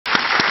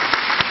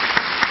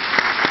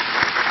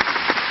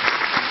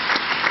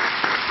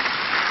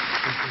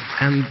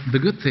And the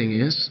good thing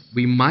is,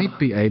 we might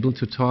be able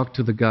to talk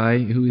to the guy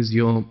who is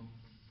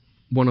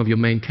one of your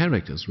main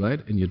characters, right,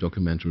 in your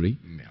documentary.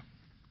 Yeah.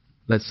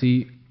 Let's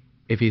see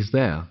if he's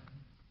there.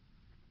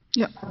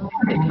 Yeah.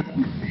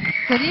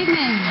 Good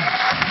evening.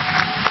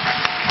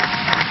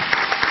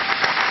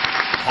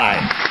 Hi,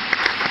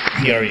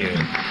 here are you.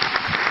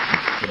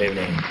 Good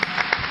evening.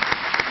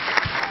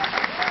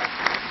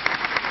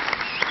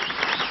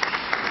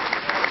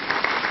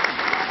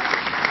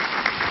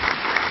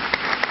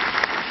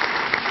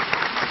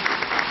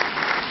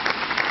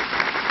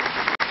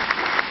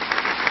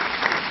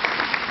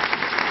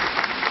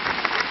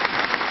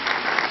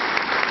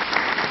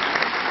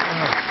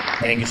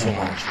 Thank you so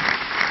much.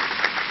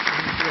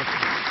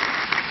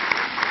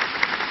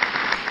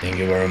 Thank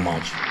you very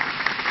much.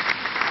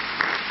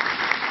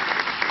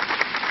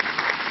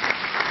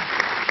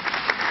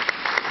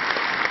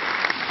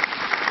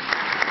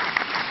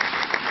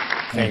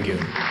 Thank you.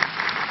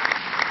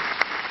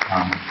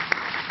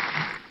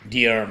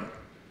 Dear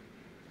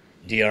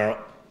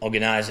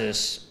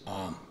organizers,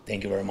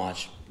 thank you very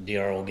much.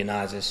 Dear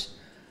organizers,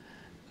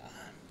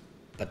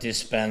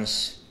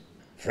 participants,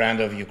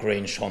 friend of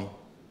Ukraine, Sean,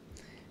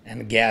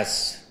 and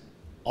guests,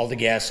 all the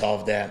guests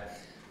of the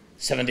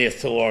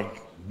 73rd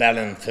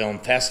Berlin Film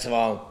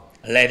Festival,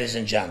 ladies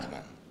and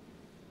gentlemen.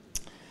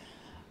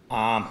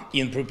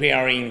 In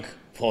preparing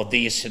for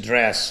this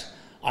address,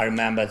 I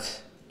remembered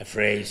a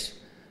phrase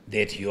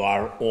that you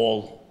are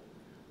all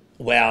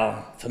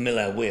well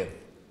familiar with: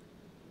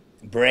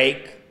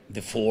 break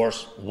the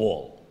fourth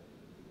wall.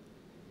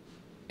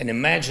 An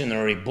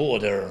imaginary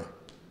border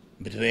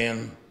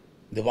between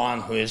the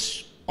one who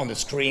is on the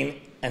screen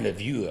and the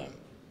viewer.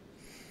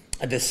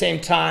 At the same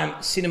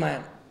time,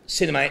 cinema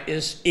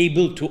is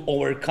able to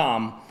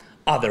overcome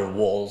other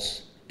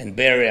walls and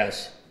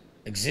barriers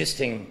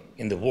existing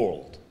in the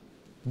world,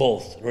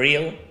 both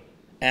real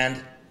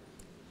and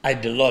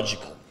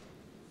ideological.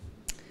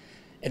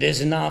 It is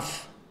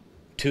enough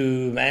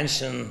to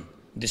mention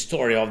the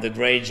story of the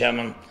great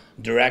German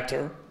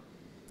director,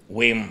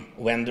 Wim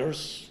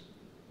Wenders.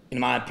 In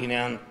my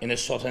opinion, in a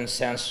certain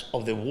sense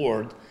of the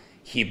word,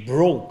 he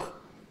broke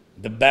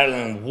the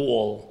Berlin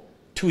Wall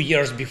 2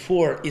 years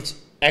before its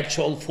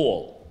actual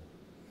fall.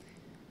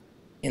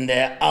 In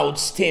the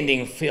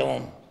outstanding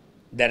film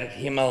Der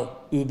Himmel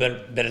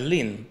über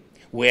Berlin,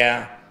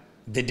 where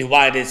the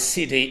divided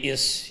city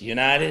is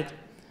united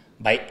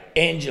by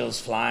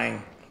angels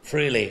flying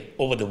freely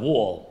over the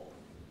wall.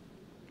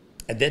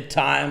 At that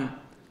time,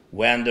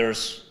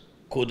 Wenders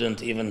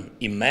couldn't even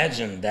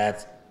imagine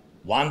that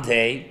one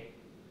day,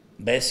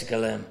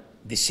 basically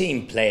the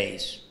same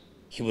place,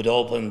 he would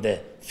open the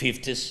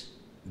 50th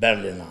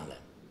Berlinale,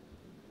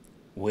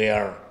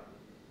 where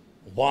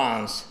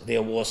once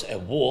there was a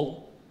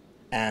wall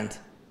and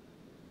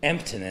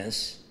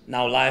emptiness.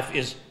 Now life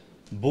is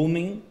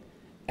booming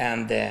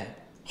and the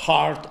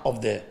heart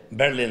of the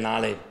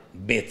Berlinale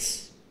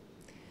beats.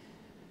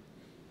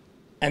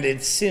 And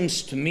it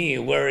seems to me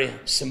very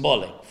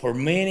symbolic. For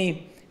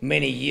many,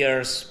 many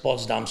years,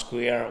 Potsdam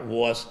Square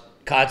was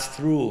cut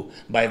through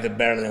by the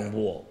Berlin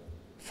Wall.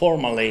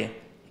 Formerly,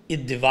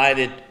 it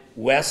divided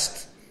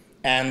West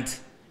and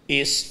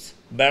East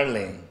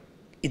Berlin.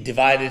 It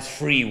divided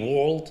free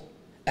world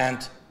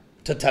and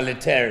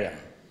totalitarian.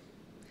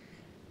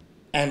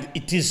 And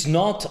it is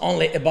not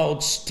only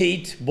about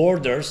state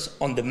borders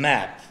on the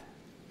map.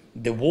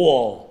 The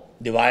wall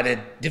divided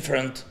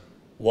different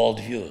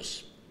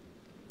worldviews,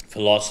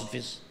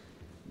 philosophies,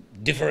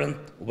 different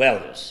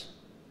values.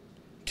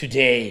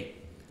 Today,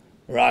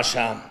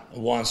 Russia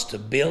wants to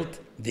build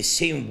the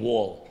same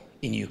wall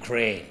in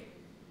Ukraine,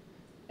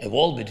 a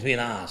wall between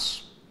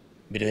us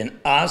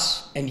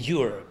and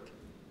Europe,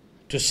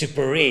 to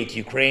separate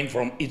Ukraine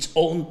from its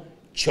own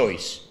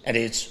choice and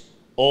its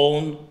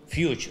own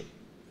future.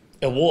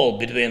 A wall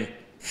between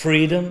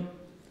freedom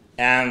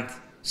and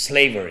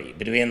slavery,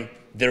 between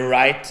the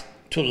right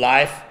to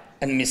life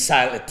and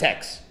missile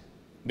attacks,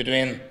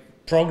 between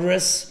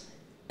progress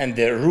and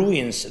the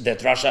ruins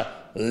that Russia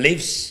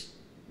leaves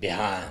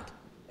behind.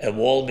 A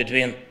wall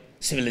between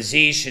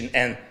civilization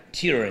and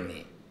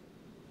tyranny.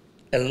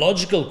 A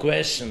logical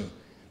question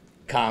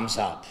comes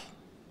up.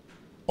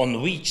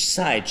 On which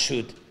side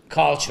should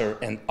culture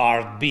and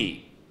art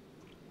be?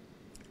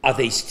 Are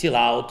they still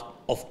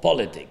out of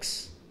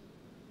politics?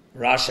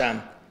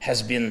 Russia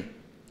has been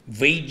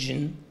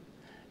waging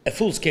a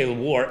full-scale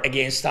war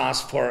against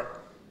us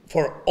for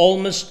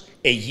almost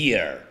a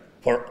year.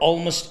 For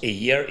almost a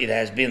year it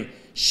has been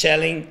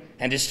shelling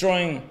and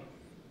destroying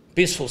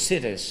peaceful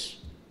cities.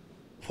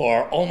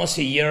 For almost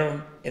a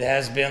year it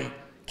has been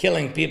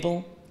killing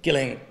people,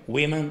 killing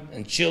women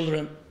and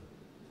children,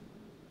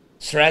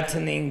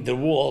 threatening the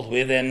world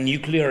with a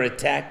nuclear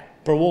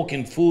attack,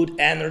 provoking food,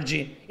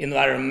 energy,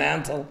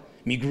 environmental,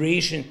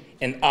 migration,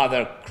 and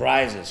other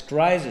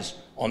crises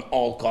on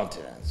all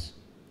continents.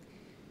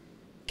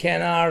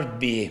 Can art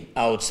be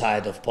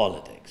outside of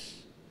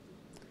politics?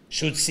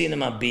 Should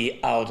cinema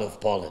be out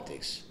of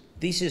politics?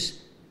 This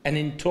is an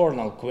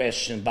internal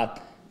question,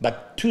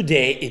 but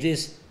today it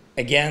is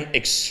again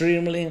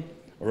extremely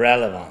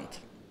relevant.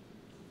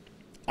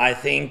 I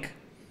think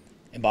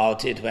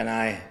about it when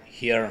I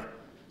hear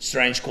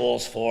strange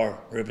calls for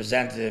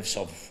representatives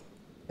of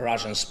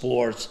Russian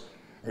sports,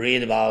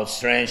 read about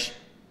strange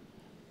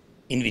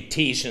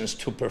invitations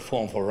to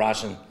perform for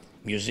Russian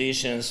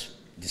musicians,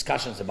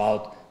 discussions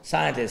about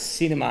scientists,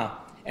 cinema,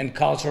 and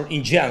culture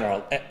in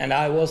general. And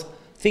I was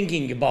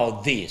thinking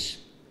about this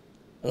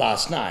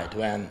last night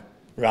when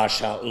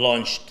Russia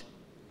launched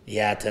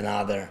yet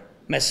another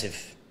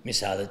massive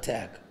missile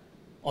attack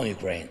on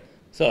Ukraine,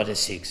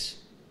 36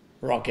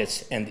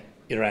 rockets and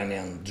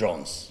Iranian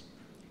drones.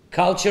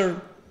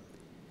 Culture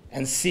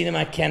and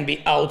cinema can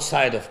be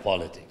outside of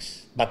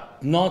politics,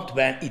 but not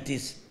when it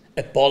is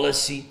a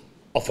policy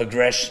of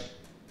aggression,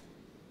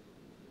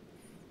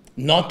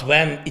 not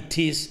when it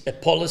is a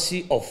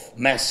policy of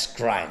mass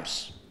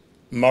crimes,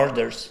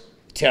 murders,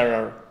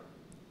 terror,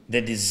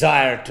 the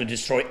desire to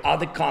destroy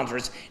other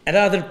countries and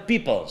other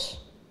peoples,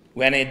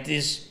 when it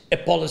is a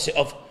policy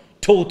of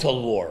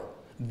total war.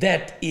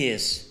 That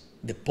is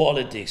the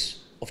politics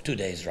of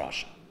today's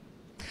Russia.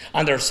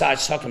 Under such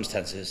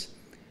circumstances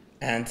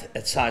and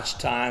at such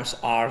times,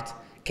 art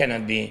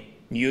cannot be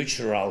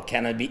neutral,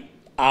 cannot be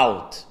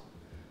out.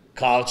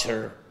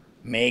 Culture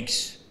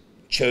makes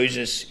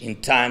choices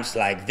in times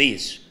like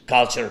this.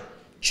 Culture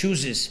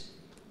chooses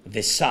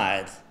the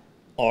side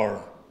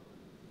or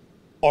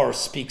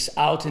speaks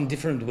out in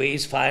different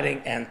ways,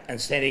 fighting and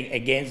standing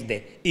against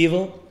the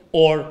evil,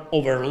 or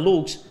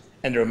overlooks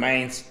and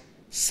remains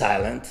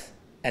silent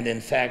and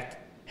in fact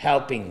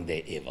helping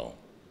the evil.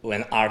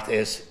 When art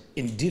is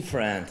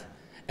indifferent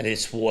and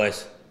its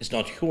voice is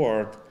not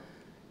heard,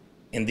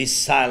 in this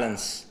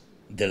silence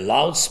the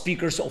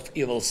loudspeakers of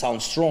evil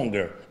sound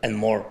stronger and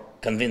more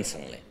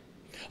convincingly.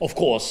 Of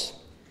course,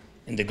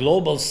 in the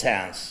global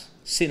sense,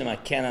 cinema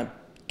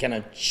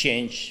cannot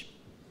change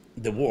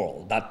the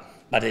world,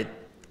 but it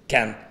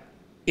can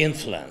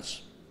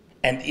influence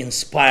and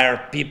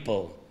inspire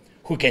people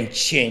who can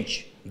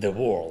change the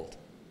world.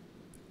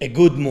 A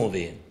good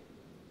movie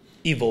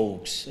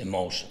evokes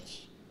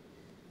emotions.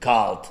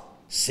 Cult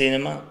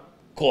cinema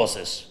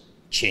causes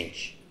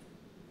change.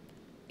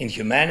 In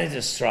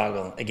humanity's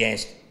struggle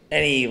against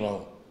any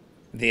evil,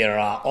 there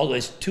are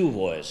always two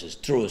voices,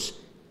 truth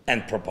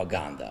and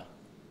propaganda.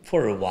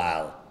 For a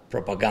while,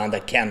 propaganda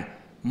can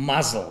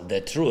muzzle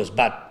the truth,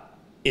 but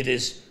it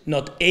is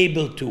not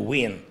able to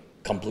win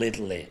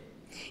completely.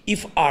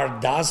 If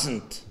art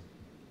doesn't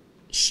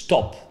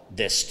stop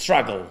the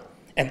struggle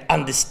and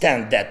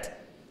understand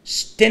that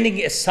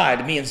standing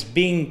aside means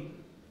being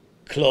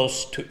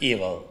close to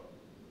evil,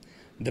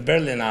 the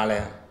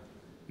Berlinale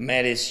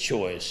made its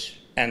choice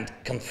and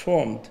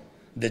confirmed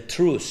the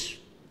truth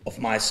of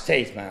my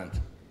statement,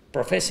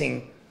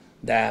 professing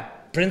the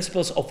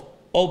principles of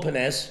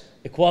openness,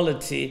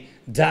 equality,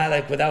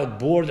 dialogue without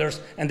borders,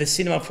 and the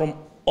cinema from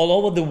all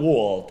over the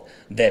world.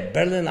 The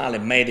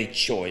Berlinale made its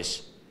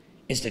choice.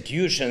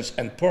 Institutions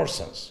and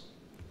persons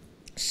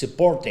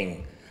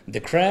supporting the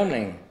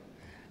Kremlin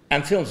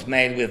and films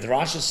made with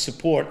Russia's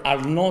support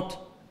are not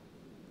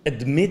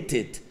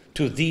admitted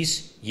to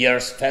this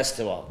year's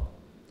festival.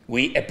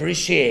 We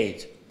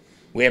appreciate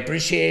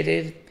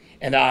it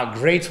and are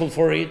grateful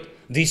for it.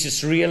 This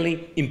is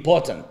really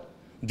important.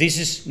 This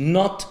is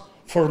not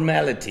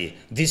formality.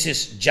 This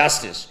is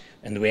justice.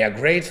 And we are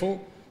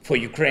grateful for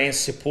Ukraine's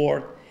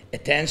support,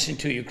 attention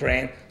to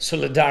Ukraine,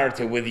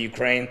 solidarity with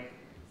Ukraine.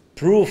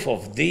 Proof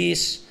of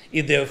this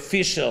is the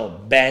official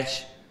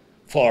badge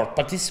for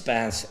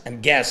participants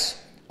and guests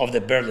of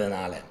the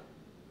Berlinale.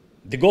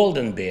 The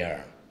Golden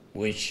Bear,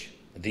 which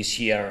this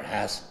year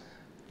has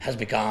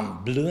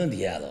become blue and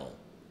yellow.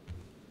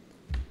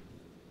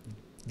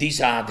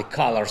 These are the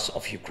colors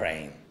of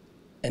Ukraine.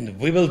 And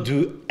we will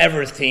do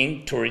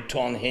everything to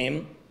return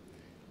him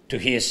to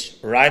his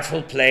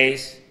rightful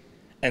place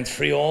and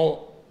free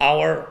all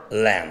our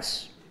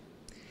lands.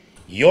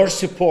 Your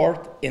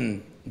support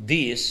in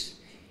this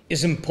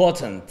is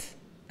important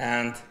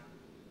and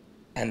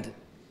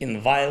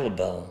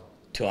invaluable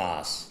to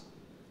us.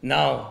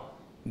 Now,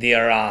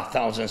 there are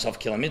thousands of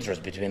kilometers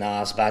between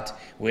us, but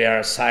we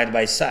are side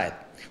by side.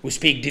 We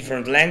speak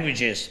different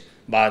languages,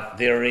 but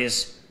there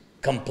is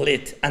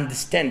complete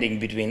understanding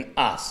between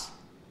us.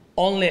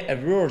 Only a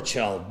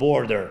virtual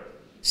border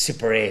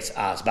separates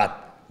us,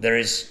 but there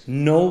is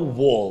no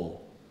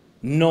wall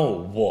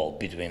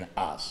between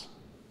us.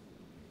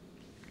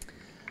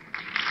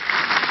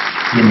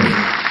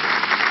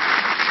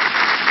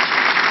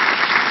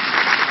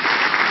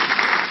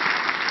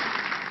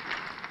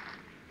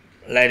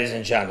 Ladies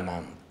and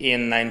gentlemen,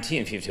 in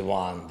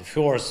 1951, the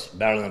first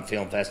Berlin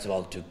Film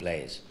Festival took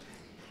place.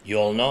 You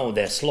all know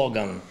the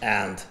slogan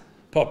and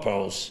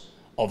purpose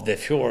of the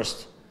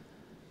first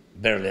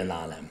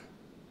Berlinale.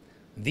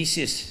 This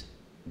is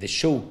the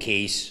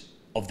showcase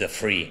of the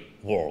free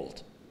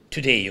world.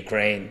 Today,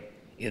 Ukraine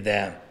is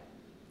the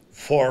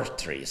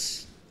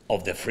fortress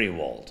of the free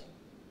world,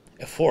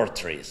 a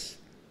fortress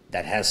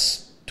that has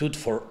stood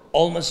for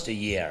almost a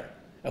year,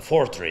 a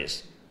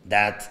fortress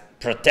that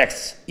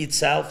protects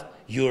itself,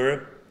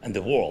 Europe, and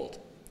the world,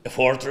 a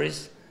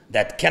fortress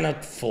that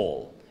cannot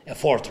fall, a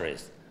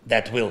fortress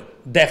that will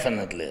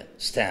definitely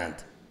stand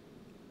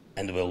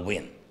and will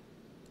win.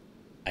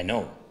 I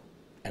know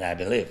and I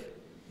believe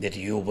that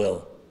you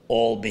will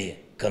all be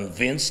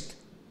convinced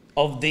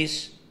of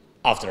this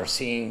after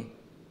seeing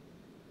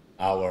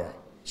our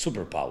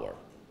superpower,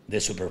 the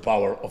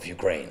superpower of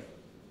Ukraine.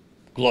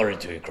 Glory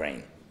to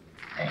Ukraine.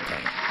 Thank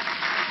you.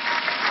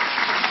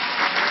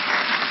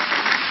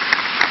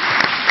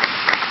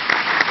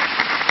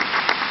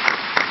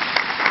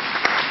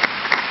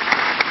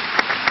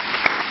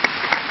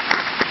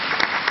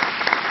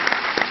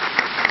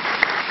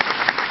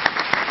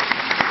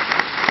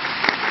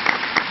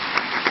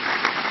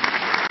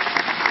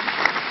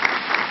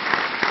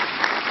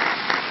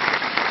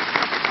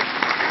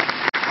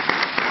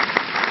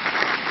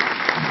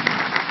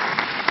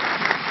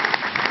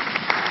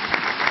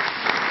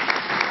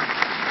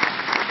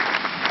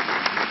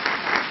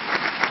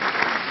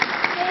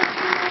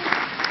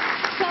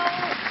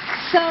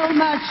 So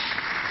much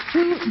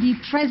to the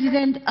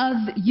President of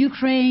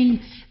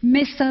Ukraine,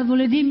 Mr.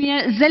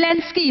 Volodymyr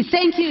Zelensky.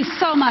 Thank you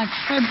so much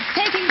for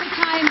taking the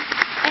time